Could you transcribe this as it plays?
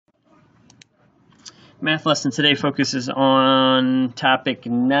Math lesson today focuses on topic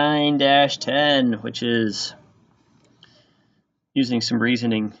 9-10, which is using some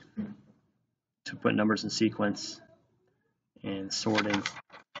reasoning to put numbers in sequence and sorting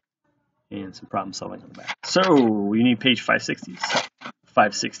and some problem solving on the back. So you need page 560,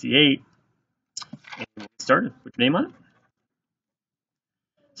 568, and we'll get started. Put your name on it.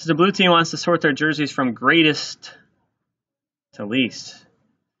 So the blue team wants to sort their jerseys from greatest to least.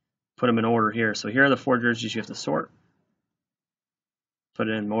 Put them in order here. So here are the 4 jerseys you have to sort. Put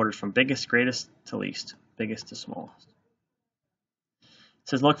it in orders from biggest, greatest to least, biggest to smallest. It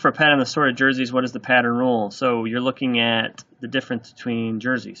says look for a pattern of the sorted jerseys. What is the pattern rule? So you're looking at the difference between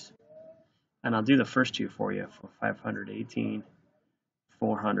jerseys. And I'll do the first 2 for you for 518,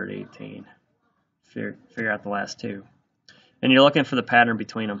 418. Figure out the last 2. And you're looking for the pattern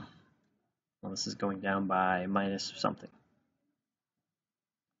between them. Well, this is going down by minus something.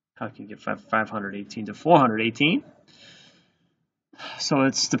 How can you get 518 to 418? So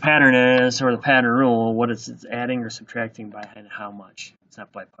it's the pattern is, or the pattern rule, what is it adding or subtracting by and how much? It's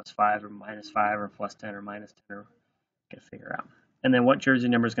not by plus 5 or minus 5 or plus 10 or minus 10. Or got to figure out. And then what jersey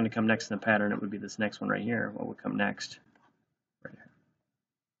number is going to come next in the pattern? It would be this next one right here. What would come next? Right here.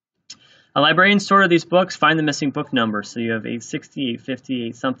 A librarian sorted these books. Find the missing book number. So you have 860, 850,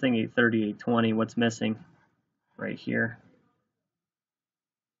 8 something, 830, 820. What's missing? Right here.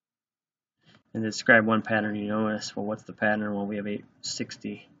 And describe one pattern you notice. Well, what's the pattern? Well, we have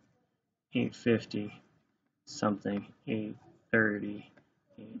 860, 850, something, 830,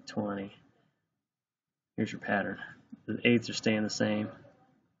 820. Here's your pattern. The 8s are staying the same.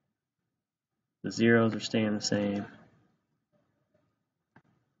 The 0s are staying the same.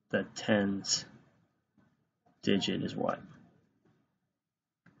 The 10s digit is what?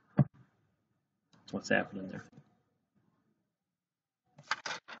 What's happening there?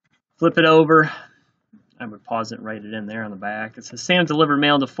 Flip it over. I would pause it and write it in there on the back. It says Sam delivered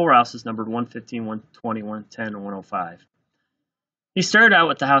mail to 4 houses numbered 115, 120, 110, and 105. He started out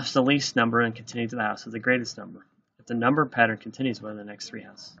with the house the least number and continued to the house with the greatest number. If the number pattern continues, what are the next 3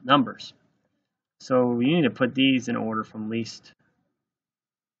 house numbers? So you need to put these in order from least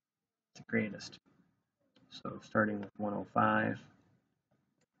to greatest. So starting with 105,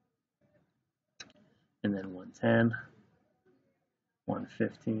 and then 110.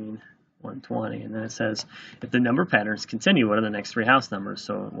 115, 120, and then it says if the number patterns continue, what are the next 3 house numbers?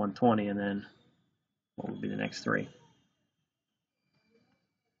 So 120, and then what would be the next 3?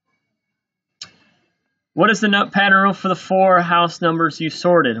 What is the pattern rule for the 4 house numbers you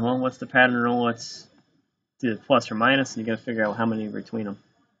sorted? Well, what's the pattern rule? Let's do the plus or minus, and you got to figure out how many between them.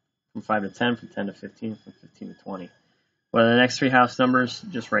 From 5 to 10, from 10 to 15, from 15 to 20. What are the next 3 house numbers?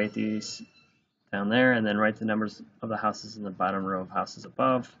 Just write these down there, and then write the numbers of the houses in the bottom row of houses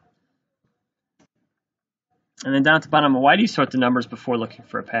above. And then down at the bottom, why do you sort the numbers before looking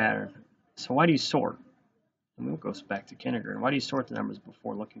for a pattern? So why do you sort? And we'll go back to kindergarten. Why do you sort the numbers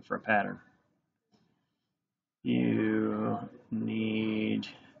before looking for a pattern? You need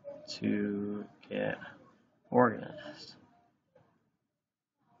to get organized.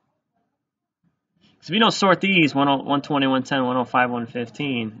 Because if you don't sort these, 120, 110, 105,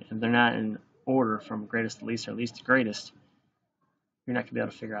 115, if they're not in order from greatest to least or least to greatest, you're not going to be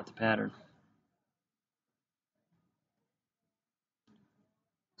able to figure out the pattern.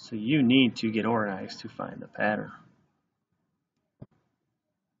 So you need to get organized to find the pattern.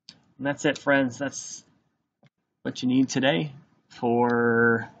 And that's it, friends. That's what you need today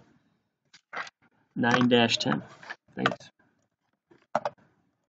for 9-10. Thanks.